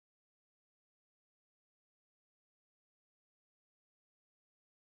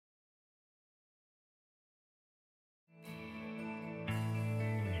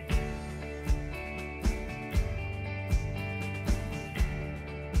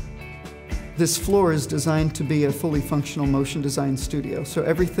This floor is designed to be a fully functional motion design studio, so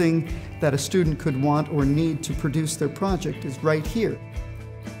everything that a student could want or need to produce their project is right here.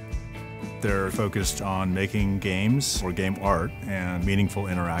 They're focused on making games or game art and meaningful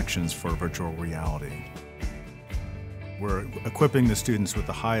interactions for virtual reality. We're equipping the students with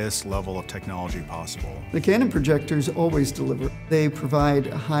the highest level of technology possible. The Canon projectors always deliver. They provide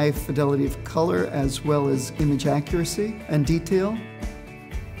a high fidelity of color as well as image accuracy and detail.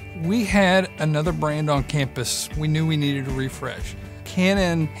 We had another brand on campus we knew we needed to refresh.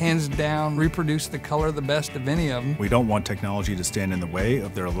 Canon, hands down, reproduced the color the best of any of them. We don't want technology to stand in the way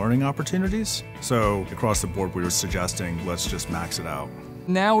of their learning opportunities, so across the board we were suggesting let's just max it out.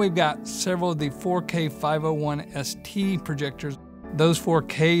 Now we've got several of the 4K 501 ST projectors. Those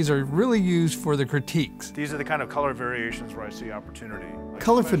 4Ks are really used for the critiques. These are the kind of color variations where I see opportunity.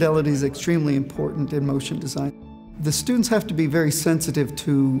 Color fidelity is extremely important in motion design. The students have to be very sensitive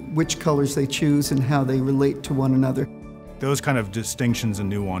to which colors they choose and how they relate to one another. Those kind of distinctions and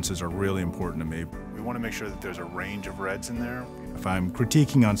nuances are really important to me. We want to make sure that there's a range of reds in there. If I'm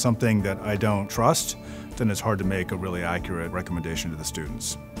critiquing on something that I don't trust, then it's hard to make a really accurate recommendation to the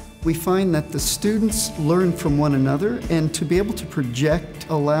students. We find that the students learn from one another, and to be able to project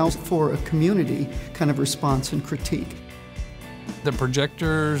allows for a community kind of response and critique. The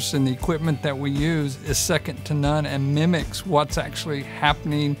projectors and the equipment that we use is second to none and mimics what's actually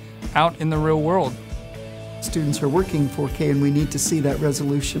happening out in the real world. Students are working 4K and we need to see that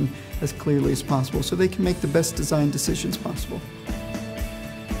resolution as clearly as possible so they can make the best design decisions possible.